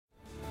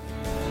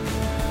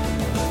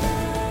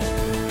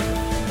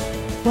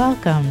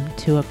Welcome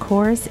to A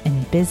Course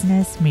in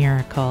Business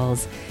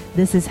Miracles.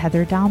 This is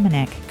Heather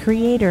Dominic,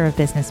 creator of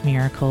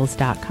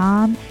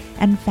BusinessMiracles.com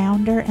and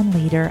founder and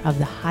leader of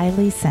the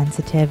highly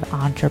sensitive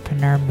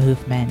entrepreneur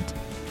movement.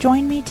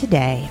 Join me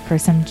today for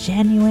some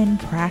genuine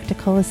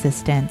practical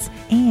assistance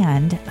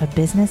and a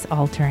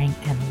business-altering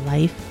and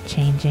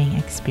life-changing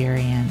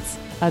experience,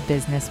 a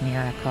business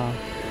miracle.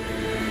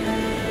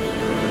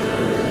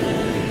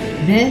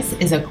 This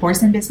is A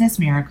Course in Business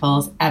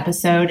Miracles,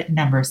 episode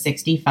number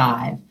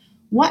 65.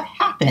 What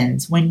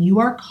happens when you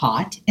are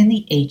caught in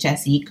the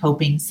HSE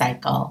coping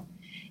cycle?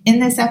 In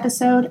this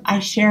episode, I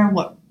share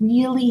what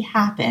really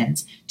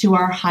happens to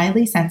our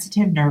highly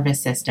sensitive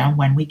nervous system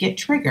when we get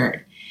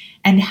triggered,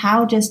 and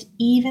how just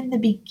even the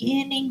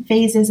beginning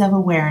phases of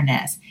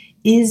awareness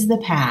is the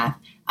path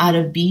out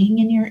of being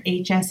in your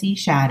HSE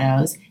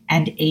shadows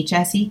and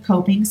HSE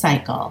coping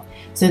cycle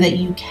so that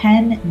you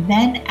can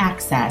then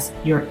access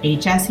your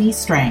HSE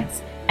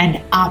strengths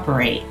and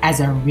operate as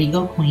a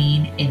regal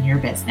queen in your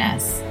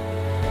business.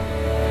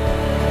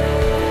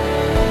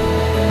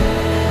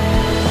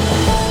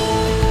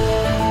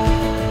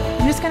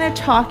 I'm just going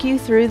to talk you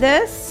through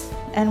this,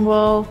 and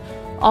we'll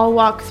all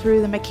walk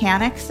through the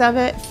mechanics of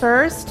it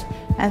first,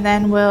 and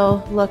then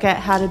we'll look at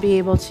how to be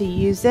able to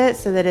use it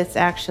so that it's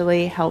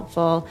actually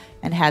helpful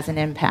and has an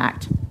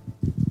impact.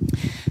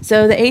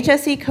 So the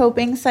HSE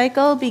coping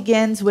cycle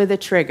begins with a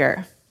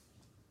trigger.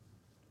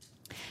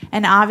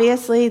 And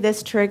obviously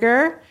this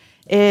trigger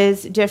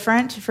is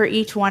different for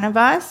each one of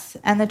us,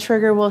 and the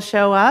trigger will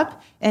show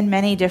up in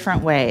many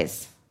different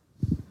ways.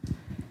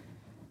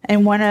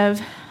 And one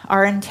of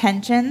our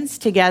intentions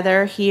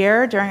together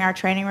here during our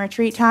training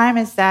retreat time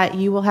is that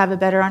you will have a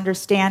better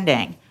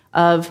understanding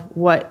of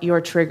what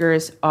your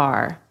triggers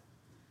are.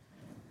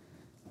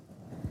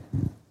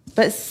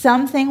 But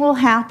something will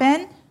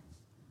happen,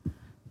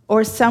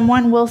 or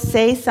someone will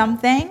say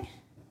something,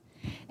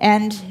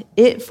 and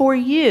it for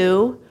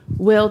you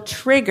will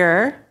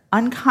trigger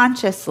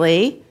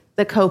unconsciously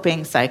the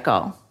coping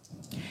cycle.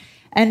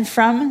 And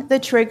from the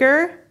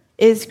trigger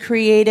is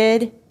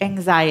created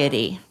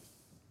anxiety.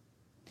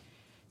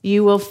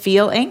 You will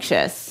feel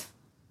anxious.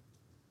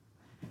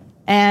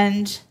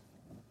 And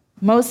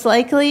most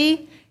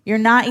likely, you're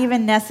not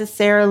even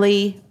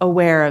necessarily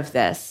aware of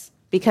this,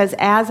 because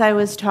as I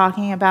was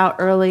talking about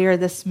earlier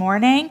this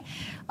morning,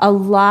 a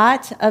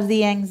lot of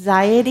the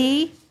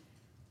anxiety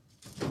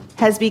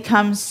has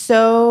become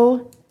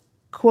so,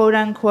 quote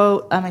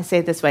unquote, let me say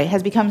it this way,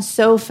 has become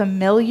so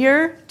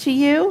familiar to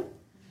you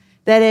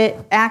that it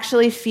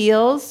actually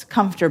feels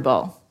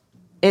comfortable.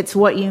 It's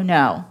what you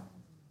know.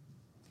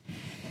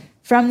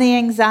 From the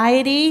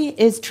anxiety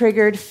is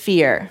triggered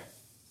fear.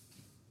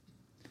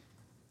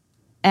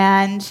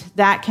 And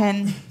that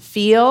can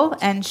feel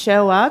and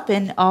show up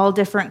in all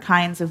different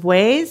kinds of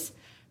ways,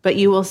 but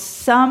you will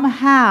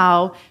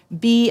somehow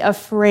be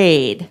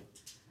afraid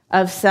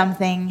of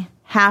something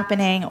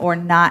happening or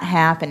not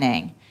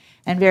happening.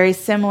 And very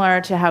similar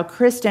to how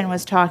Kristen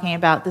was talking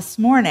about this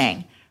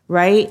morning,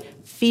 right?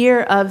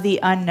 Fear of the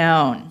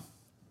unknown.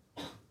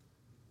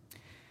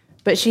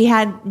 But she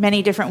had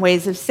many different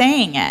ways of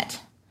saying it.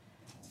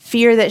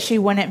 Fear that she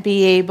wouldn't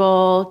be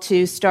able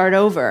to start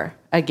over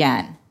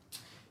again.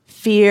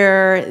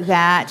 Fear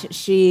that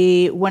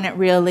she wouldn't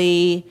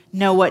really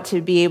know what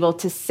to be able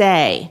to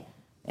say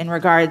in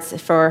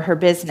regards for her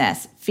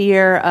business.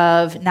 Fear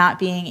of not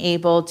being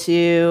able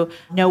to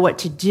know what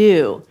to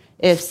do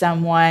if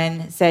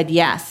someone said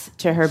yes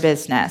to her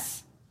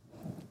business.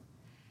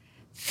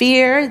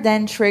 Fear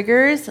then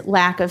triggers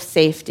lack of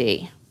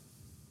safety.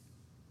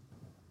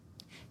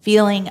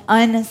 Feeling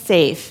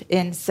unsafe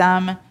in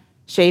some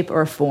shape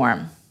or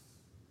form.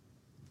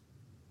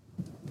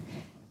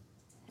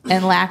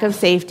 And lack of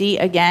safety,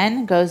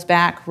 again, goes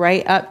back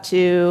right up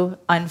to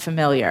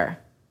unfamiliar,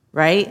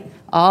 right?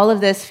 All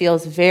of this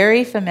feels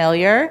very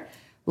familiar.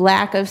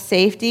 Lack of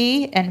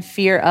safety and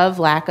fear of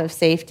lack of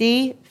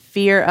safety,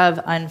 fear of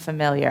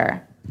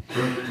unfamiliar,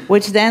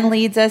 which then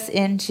leads us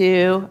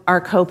into our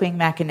coping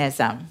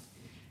mechanism.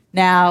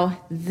 Now,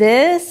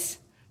 this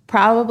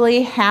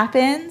probably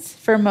happens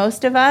for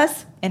most of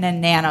us in a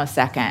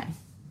nanosecond.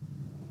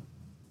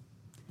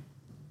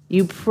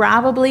 You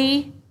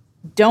probably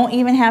don't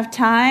even have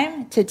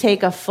time to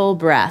take a full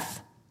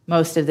breath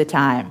most of the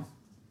time.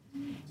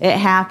 It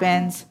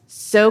happens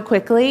so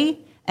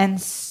quickly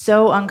and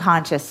so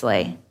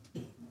unconsciously.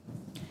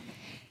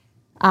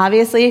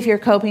 Obviously, if your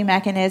coping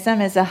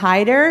mechanism is a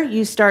hider,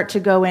 you start to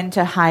go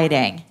into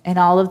hiding in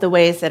all of the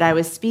ways that I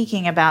was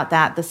speaking about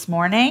that this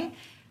morning,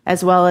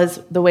 as well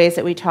as the ways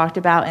that we talked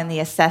about in the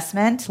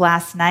assessment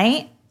last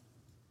night.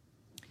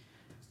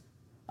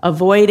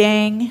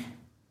 Avoiding,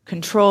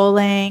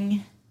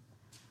 controlling,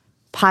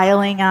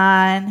 piling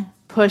on,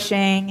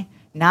 pushing,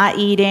 not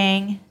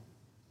eating,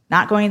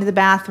 not going to the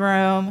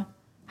bathroom,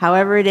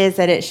 however it is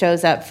that it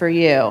shows up for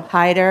you,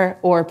 hider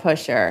or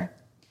pusher.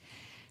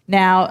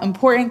 Now,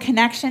 important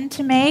connection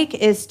to make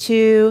is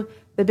to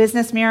the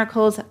Business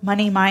Miracles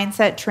Money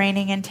Mindset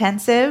Training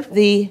Intensive.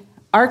 The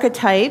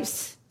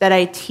archetypes that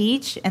I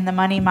teach in the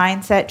Money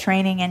Mindset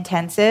Training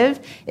Intensive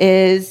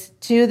is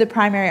two of the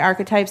primary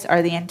archetypes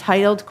are the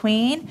entitled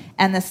queen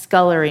and the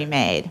scullery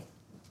maid.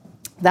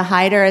 The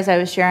hider, as I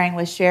was sharing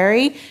with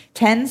Sherry,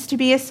 tends to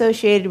be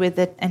associated with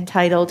the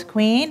entitled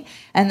queen,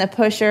 and the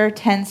pusher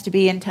tends to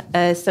be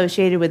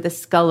associated with the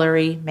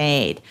scullery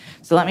maid.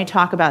 So let me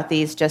talk about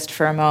these just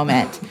for a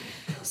moment.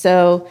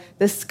 So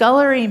the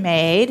scullery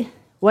maid,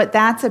 what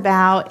that's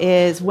about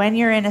is when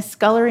you're in a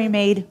scullery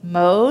maid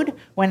mode,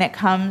 when it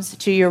comes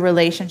to your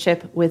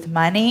relationship with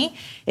money,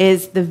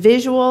 is the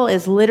visual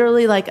is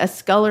literally like a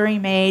scullery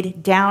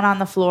maid down on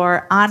the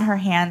floor, on her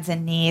hands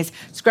and knees,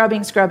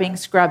 scrubbing,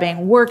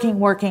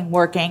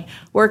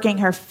 working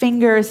her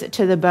fingers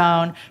to the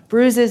bone,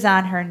 bruises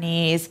on her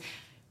knees,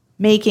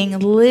 making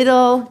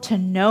little to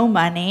no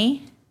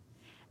money,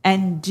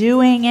 and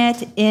doing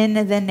it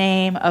in the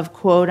name of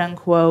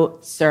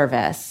quote-unquote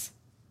service.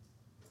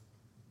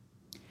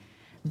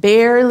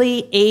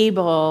 Barely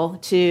able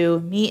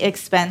to meet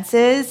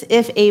expenses,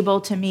 if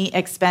able to meet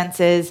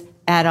expenses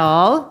at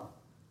all,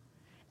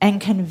 and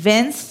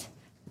convinced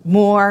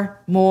more.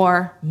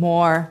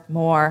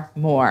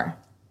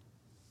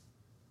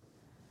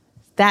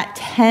 That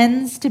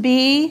tends to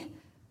be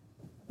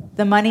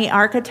the money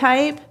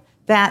archetype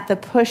that the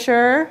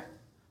pusher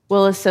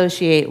will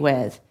associate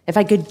with. If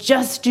I could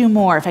just do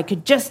more, if I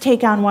could just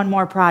take on one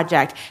more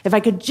project, if I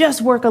could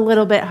just work a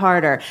little bit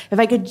harder, if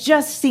I could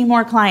just see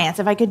more clients,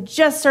 if I could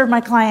just serve my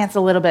clients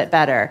a little bit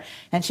better.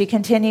 And she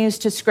continues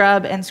to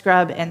scrub. And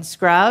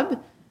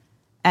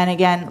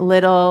again,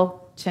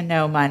 little to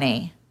no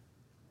money.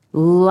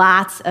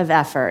 Lots of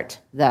effort,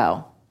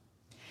 though.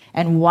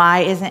 And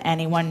why isn't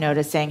anyone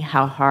noticing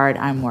how hard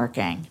I'm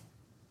working?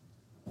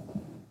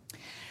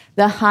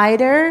 The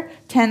hider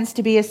tends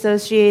to be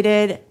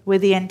associated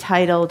with the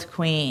entitled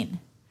queen.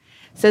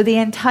 So the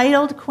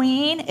entitled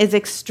queen is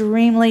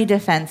extremely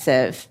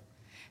defensive.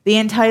 The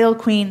entitled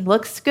queen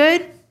looks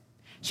good.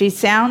 She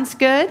sounds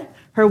good.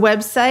 Her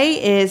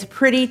website is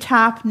pretty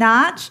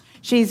top-notch.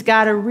 She's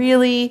got a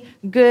really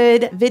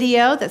good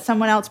video that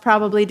someone else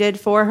probably did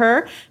for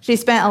her. She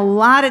spent a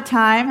lot of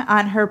time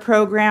on her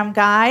program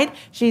guide.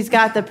 She's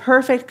got the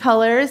perfect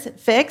colors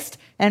fixed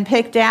and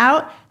picked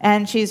out,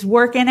 and she's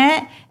working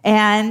it,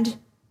 and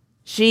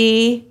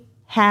she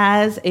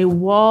has a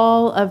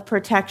wall of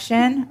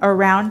protection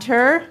around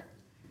her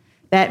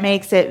that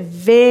makes it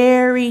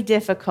very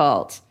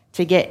difficult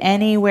to get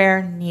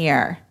anywhere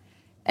near,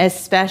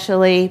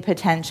 especially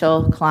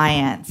potential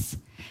clients.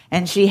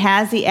 And she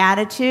has the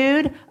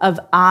attitude of,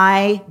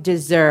 I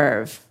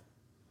deserve.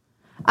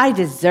 I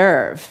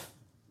deserve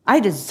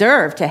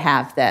to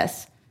have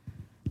this.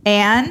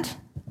 And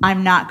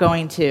I'm not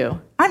going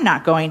to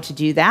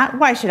do that.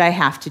 Why should I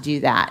have to do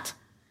that?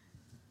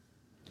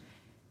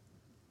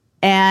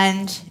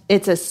 And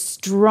it's a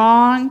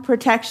strong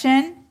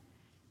protection.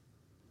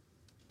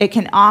 It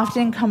can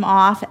often come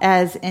off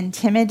as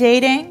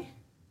intimidating.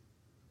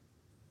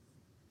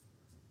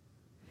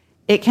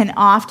 It can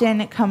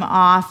often come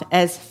off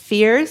as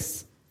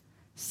fierce.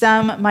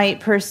 Some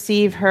might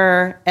perceive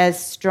her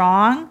as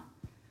strong,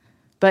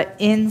 but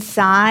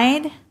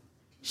inside,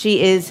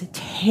 she is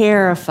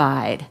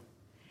terrified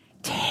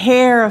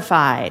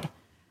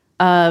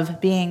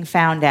of being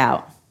found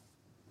out,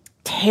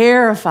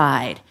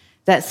 terrified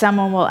that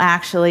someone will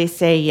actually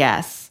say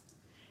yes,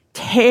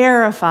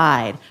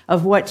 terrified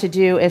of what to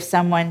do if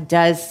someone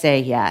does say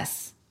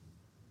yes,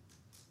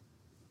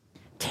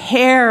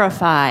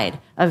 terrified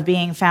of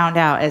being found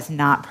out as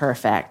not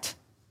perfect,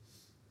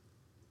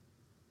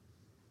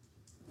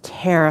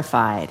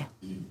 terrified.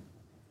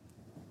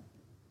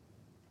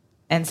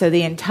 And so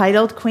the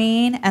entitled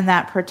queen and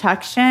that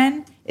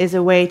protection is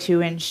a way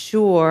to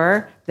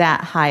ensure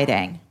that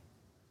hiding.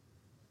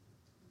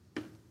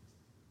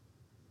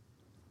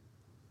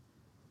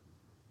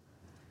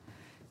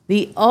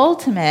 The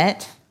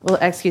ultimate,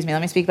 let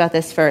me speak about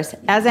this first.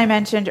 As I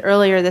mentioned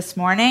earlier this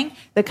morning,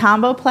 the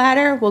combo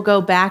platter will go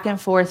back and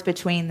forth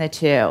between the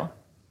two.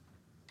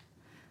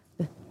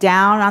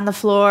 Down on the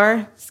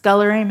floor,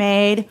 scullery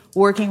maid,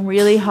 working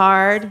really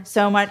hard,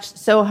 so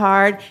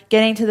hard,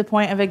 getting to the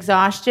point of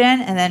exhaustion,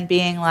 and then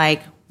being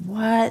like,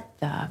 what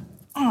the,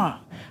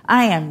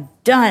 I am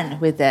done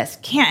with this.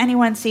 Can't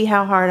anyone see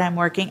how hard I'm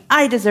working?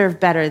 I deserve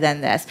better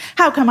than this.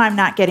 How come I'm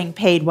not getting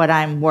paid what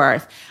I'm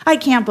worth? I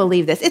can't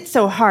believe this. It's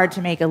so hard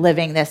to make a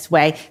living this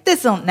way.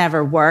 This will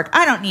never work.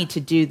 I don't need to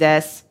do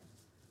this.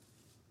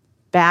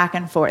 Back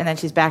and forth, and then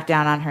she's back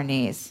down on her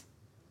knees.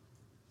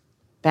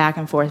 Back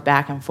and forth,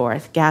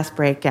 gas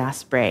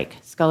break,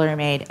 scullery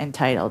maid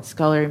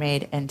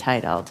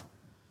entitled.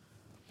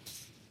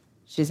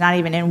 She's not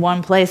even in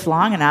one place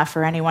long enough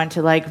for anyone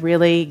to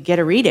really get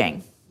a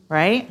reading,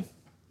 right?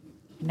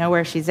 You know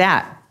where she's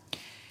at.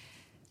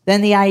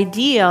 Then the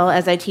ideal,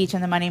 as I teach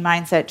in the money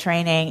mindset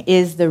training,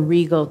 is the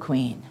regal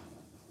queen.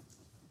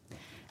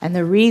 And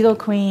the regal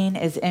queen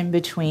is in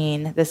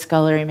between the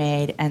scullery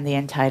maid and the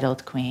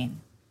entitled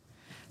queen.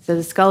 So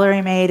the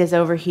scullery maid is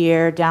over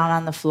here, down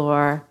on the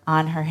floor,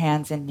 on her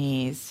hands and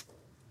knees.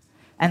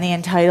 And the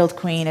entitled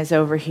queen is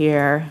over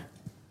here,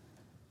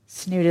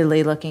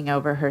 snootedly looking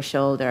over her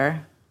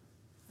shoulder.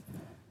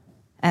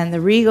 And the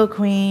regal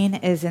queen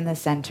is in the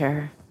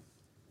center.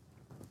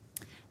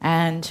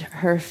 And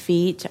her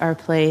feet are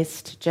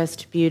placed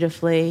just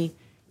beautifully,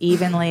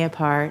 evenly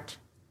apart.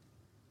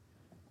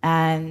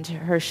 And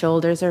her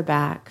shoulders are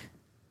back.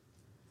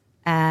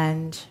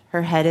 And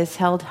her head is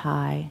held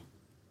high.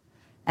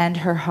 And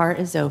her heart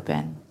is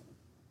open.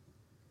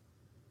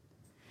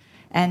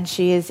 And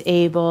she is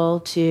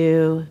able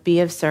to be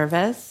of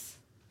service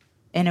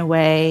in a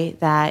way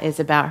that is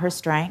about her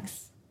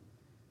strengths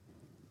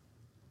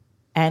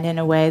and in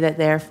a way that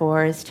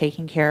therefore is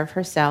taking care of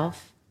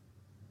herself.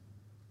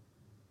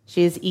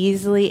 She is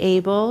easily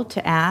able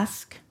to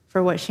ask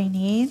for what she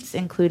needs,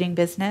 including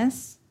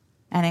business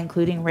and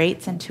including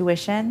rates and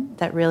tuition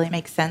that really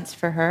make sense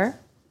for her.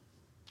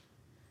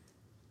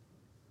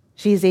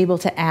 She's able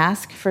to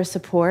ask for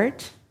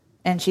support,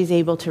 and she's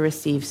able to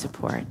receive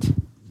support.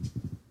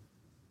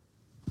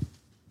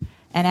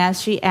 And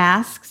as she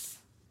asks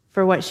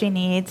for what she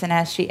needs, and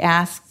as she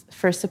asks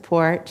for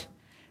support,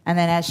 and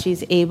then as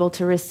she's able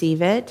to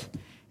receive it,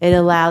 it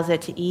allows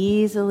it to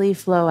easily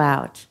flow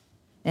out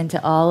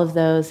into all of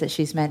those that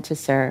she's meant to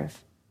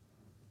serve.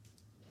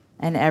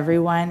 And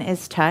everyone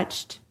is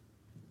touched,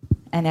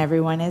 and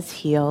everyone is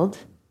healed,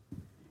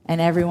 and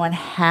everyone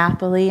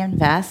happily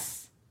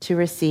invests to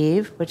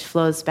receive, which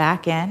flows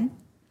back in,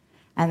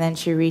 and then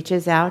she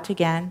reaches out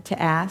again to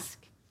ask,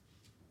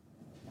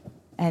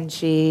 and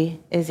she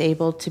is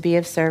able to be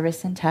of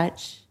service and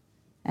touch,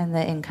 and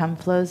the income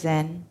flows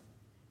in,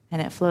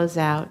 and it flows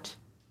out,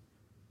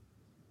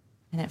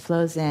 and it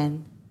flows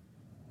in,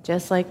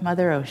 just like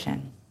Mother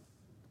Ocean,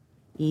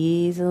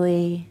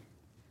 easily,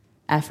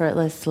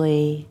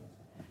 effortlessly,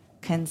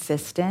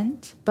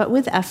 consistent, but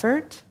with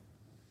effort,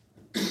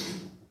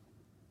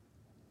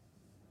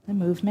 the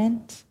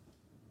movement.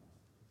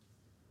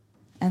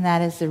 And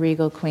that is the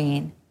regal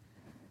queen.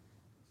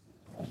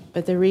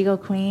 But the regal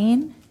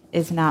queen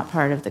is not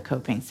part of the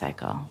coping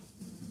cycle.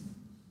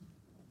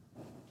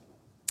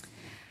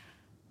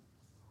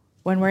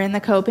 When we're in the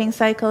coping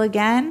cycle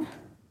again,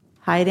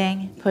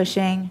 hiding,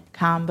 pushing,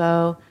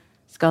 combo,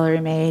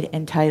 scullery maid,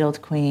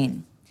 entitled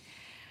queen.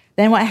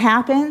 Then what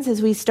happens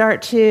is we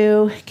start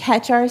to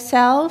catch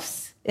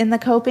ourselves in the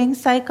coping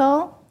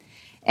cycle,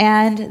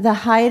 and the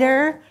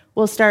hider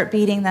will start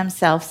beating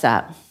themselves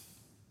up.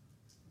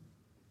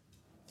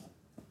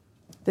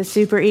 The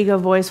superego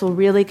voice will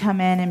really come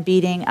in and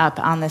beating up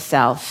on the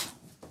self.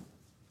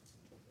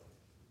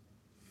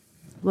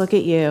 Look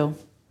at you.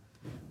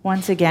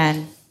 Once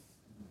again,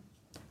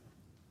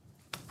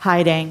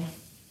 hiding,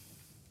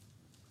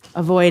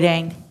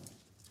 avoiding.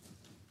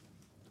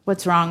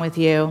 What's wrong with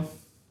you?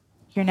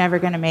 You're never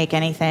going to make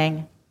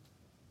anything.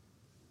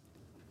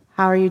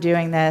 How are you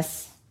doing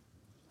this?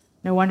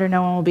 No wonder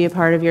no one will be a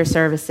part of your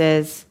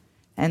services.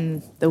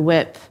 And the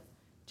whip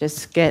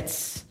just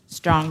gets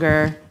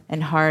stronger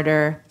and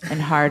harder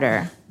and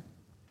harder.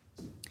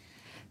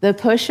 The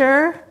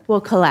pusher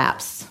will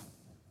collapse.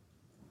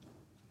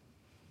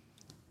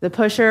 The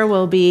pusher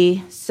will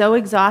be so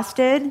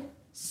exhausted,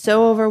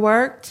 so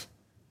overworked,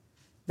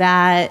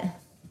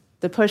 that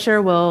the pusher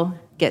will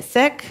get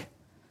sick.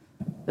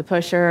 The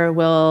pusher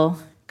will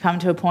come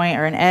to a point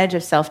or an edge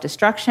of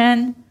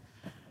self-destruction.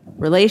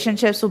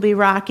 Relationships will be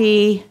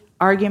rocky.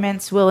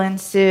 Arguments will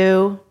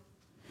ensue.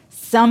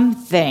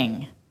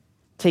 Something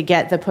to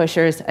get the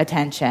pusher's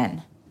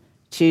attention,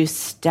 to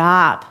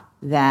stop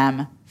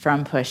them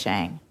from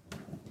pushing.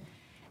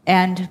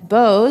 And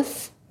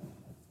both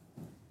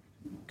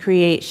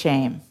create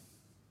shame,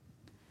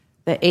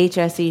 the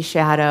HSE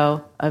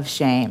shadow of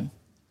shame.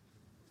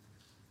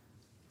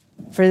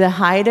 For the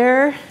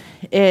hider,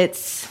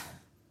 it's,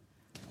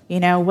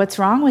 what's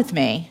wrong with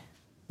me?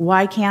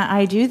 Why can't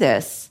I do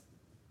this?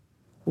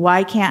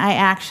 Why can't I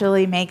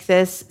actually make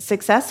this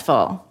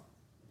successful?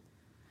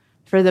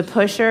 For the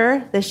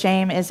pusher, the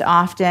shame is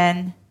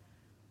often,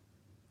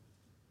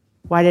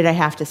 why did I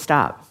have to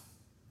stop?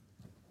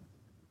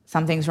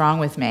 Something's wrong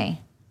with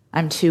me.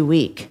 I'm too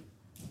weak.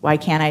 Why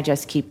can't I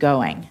just keep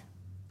going?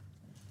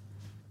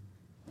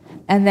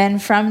 And then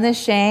from the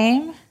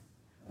shame,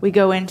 we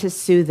go into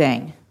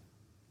soothing.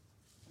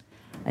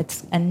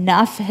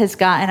 Enough has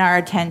gotten our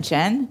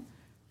attention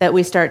that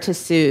we start to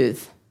soothe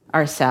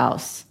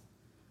ourselves.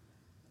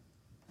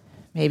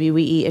 Maybe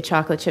we eat a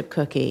chocolate chip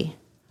cookie,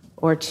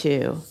 or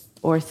 2,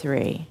 or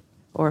 3,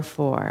 or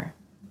 4,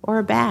 or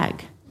a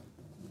bag.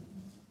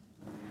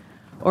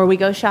 Or we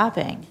go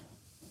shopping.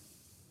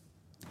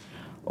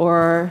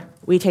 Or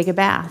we take a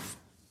bath.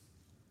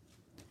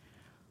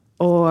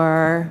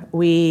 Or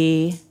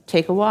we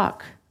take a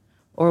walk.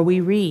 Or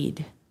we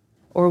read.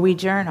 Or we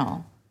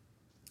journal.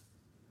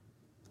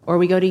 Or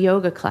we go to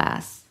yoga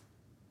class.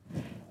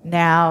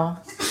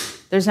 Now,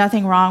 there's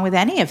nothing wrong with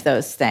any of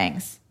those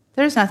things.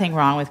 There's nothing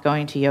wrong with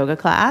going to yoga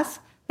class.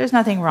 There's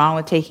nothing wrong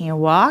with taking a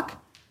walk.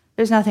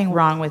 There's nothing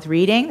wrong with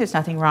reading. There's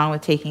nothing wrong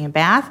with taking a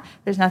bath.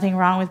 There's nothing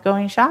wrong with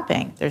going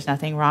shopping. There's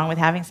nothing wrong with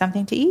having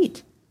something to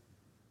eat.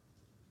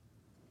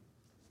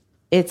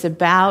 It's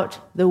about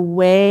the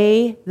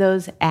way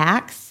those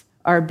acts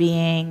are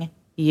being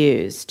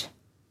used.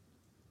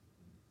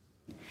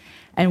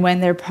 And when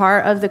they're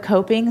part of the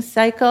coping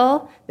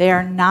cycle, they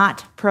are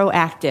not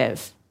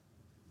proactive.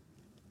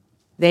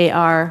 They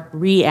are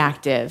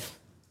reactive.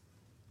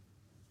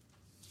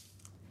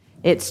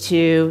 It's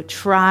to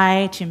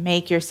try to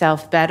make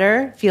yourself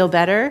better, feel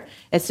better.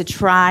 It's to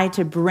try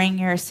to bring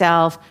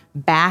yourself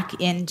back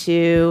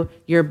into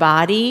your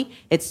body.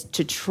 It's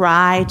to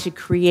try to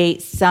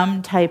create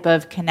some type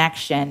of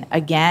connection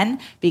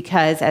again,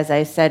 because as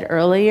I said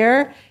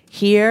earlier,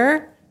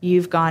 here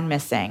you've gone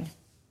missing.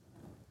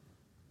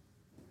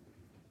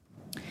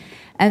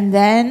 And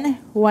then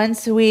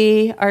once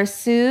we are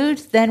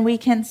soothed, then we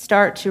can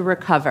start to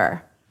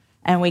recover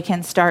and we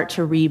can start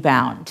to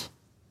rebound.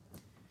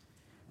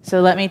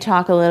 So let me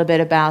talk a little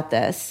bit about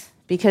this,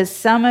 because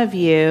some of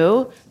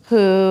you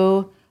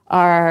who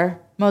are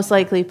most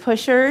likely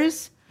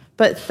pushers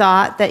but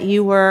thought that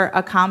you were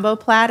a combo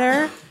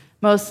platter,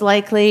 most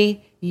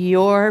likely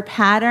your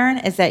pattern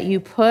is that you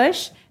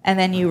push and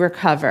then you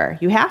recover.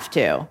 You have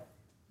to.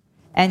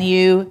 And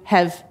you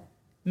have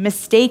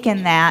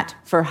mistaken that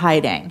for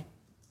hiding.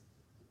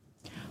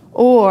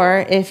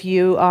 Or if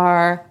you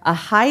are a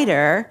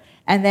hider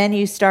and then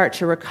you start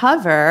to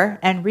recover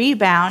and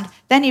rebound,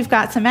 then you've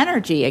got some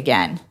energy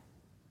again.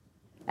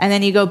 And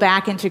then you go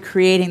back into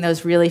creating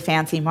those really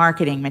fancy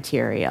marketing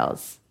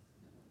materials.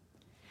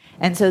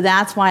 And so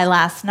that's why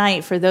last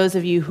night, for those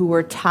of you who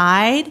were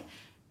tied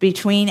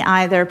between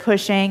either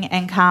pushing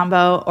and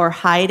combo or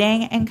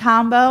hiding and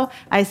combo,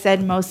 I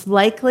said most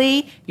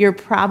likely you're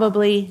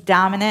probably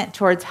dominant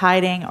towards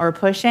hiding or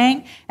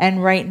pushing,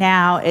 and right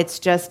now it's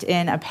just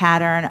in a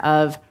pattern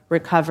of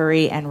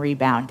recovery and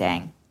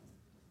rebounding.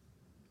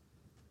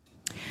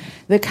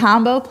 The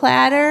combo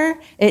platter,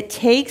 it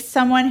takes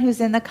someone who's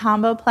in the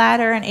combo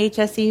platter, an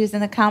HSE who's in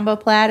the combo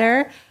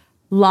platter,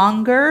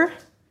 longer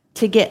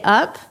to get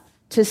up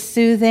to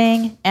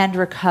soothing and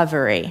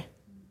recovery.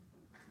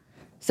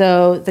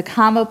 So the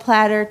combo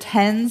platter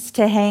tends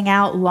to hang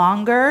out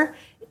longer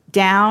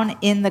down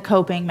in the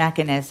coping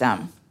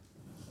mechanism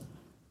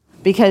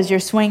because you're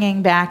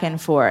swinging back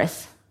and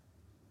forth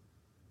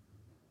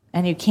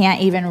and you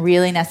can't even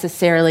really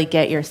necessarily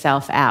get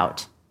yourself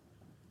out.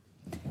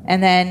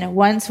 And then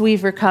once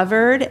we've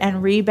recovered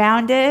and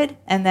rebounded,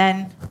 and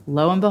then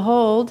lo and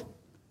behold,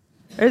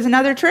 there's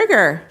another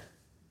trigger.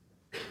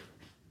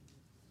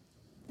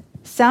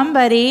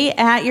 Somebody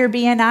at your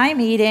BNI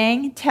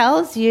meeting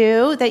tells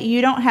you that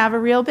you don't have a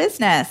real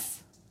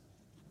business.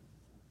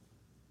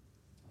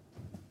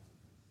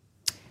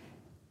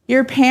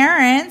 Your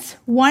parents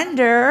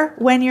wonder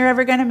when you're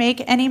ever going to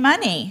make any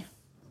money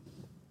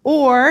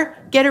or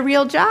get a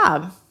real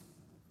job.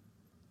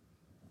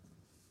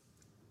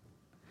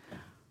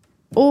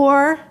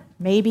 Or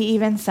maybe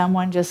even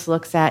someone just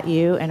looks at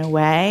you in a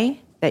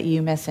way that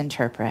you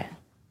misinterpret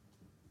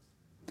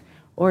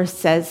or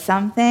says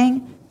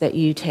something that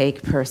you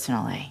take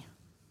personally.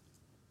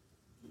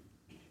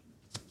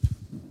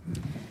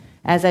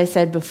 As I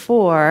said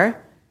before,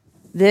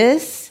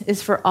 this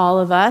is for all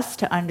of us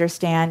to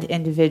understand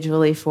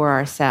individually for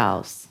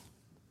ourselves.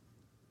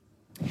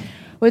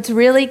 What's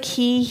really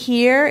key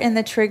here in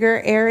the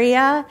trigger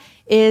area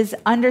is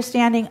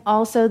understanding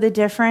also the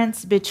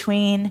difference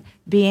between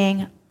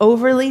being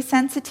overly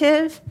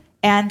sensitive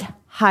and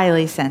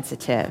highly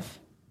sensitive.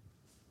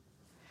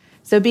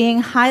 So being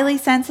highly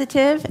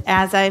sensitive,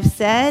 as I've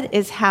said,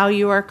 is how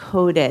you are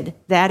coded.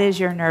 That is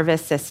your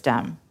nervous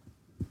system.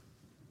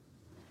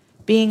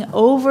 Being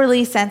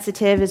overly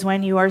sensitive is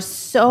when you are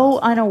so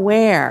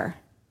unaware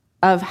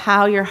of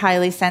how your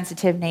highly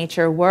sensitive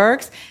nature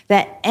works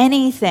that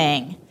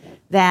anything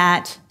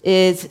that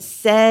is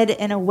said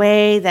in a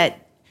way that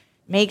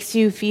makes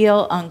you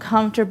feel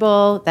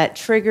uncomfortable, that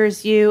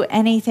triggers you,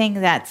 anything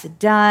that's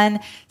done,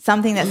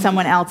 something that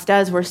someone else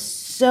does, we're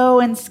so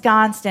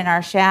ensconced in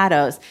our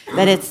shadows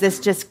that it's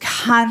this just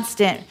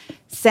constant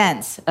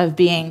sense of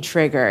being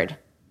triggered.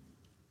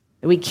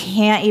 We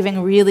can't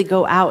even really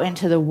go out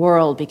into the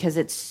world because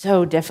it's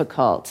so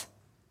difficult.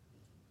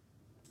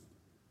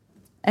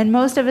 And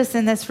most of us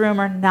in this room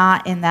are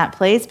not in that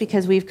place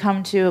because we've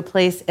come to a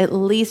place at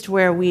least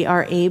where we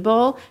are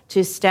able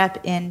to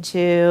step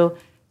into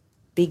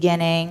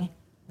beginning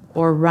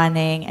or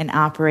running and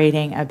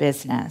operating a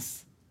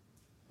business.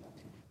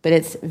 But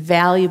it's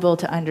valuable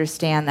to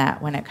understand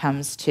that when it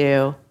comes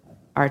to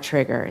our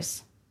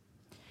triggers.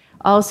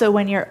 Also,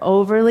 when you're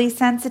overly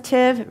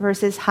sensitive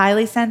versus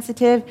highly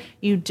sensitive,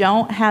 you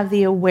don't have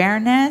the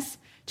awareness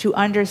to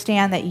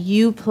understand that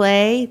you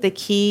play the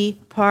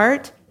key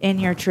part in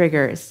your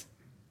triggers.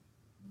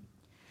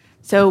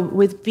 So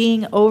with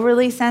being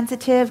overly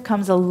sensitive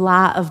comes a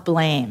lot of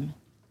blame.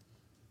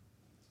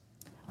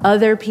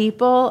 Other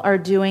people are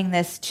doing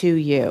this to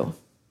you.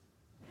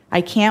 I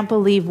can't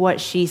believe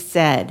what she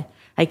said.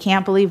 I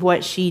can't believe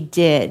what she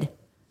did.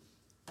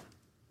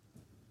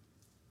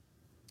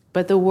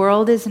 But the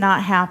world is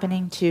not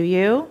happening to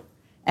you,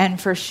 and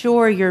for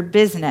sure your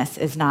business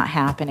is not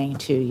happening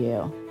to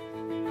you.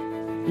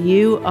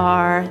 You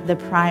are the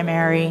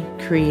primary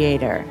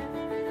creator.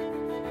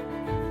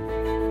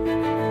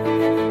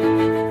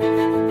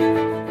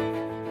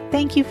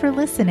 thank you for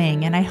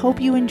listening, and I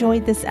hope you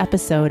enjoyed this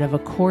episode of A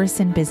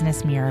Course in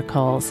Business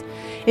Miracles.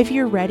 If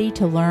you're ready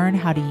to learn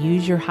how to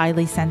use your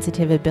highly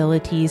sensitive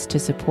abilities to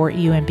support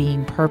you in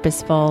being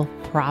purposeful,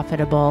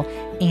 profitable,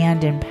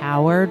 and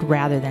empowered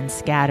rather than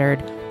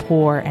scattered,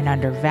 poor, and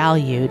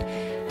undervalued,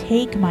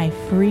 take my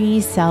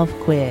free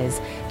self-quiz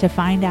to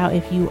find out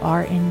if you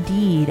are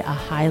indeed a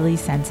highly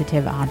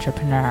sensitive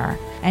entrepreneur.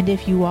 And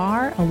if you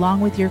are, along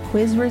with your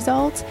quiz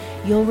results,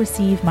 you'll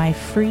receive my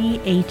free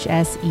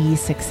HSE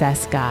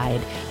Success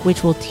Guide,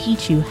 which will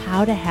teach you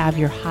how to have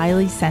your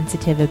highly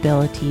sensitive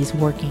abilities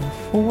working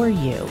for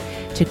you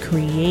to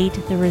create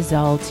the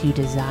results you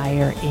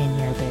desire in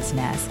your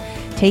business.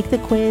 Take the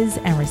quiz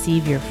and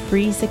receive your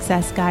free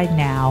success guide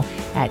now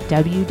at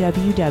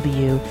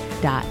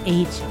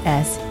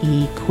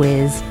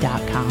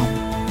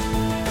www.hsequiz.com.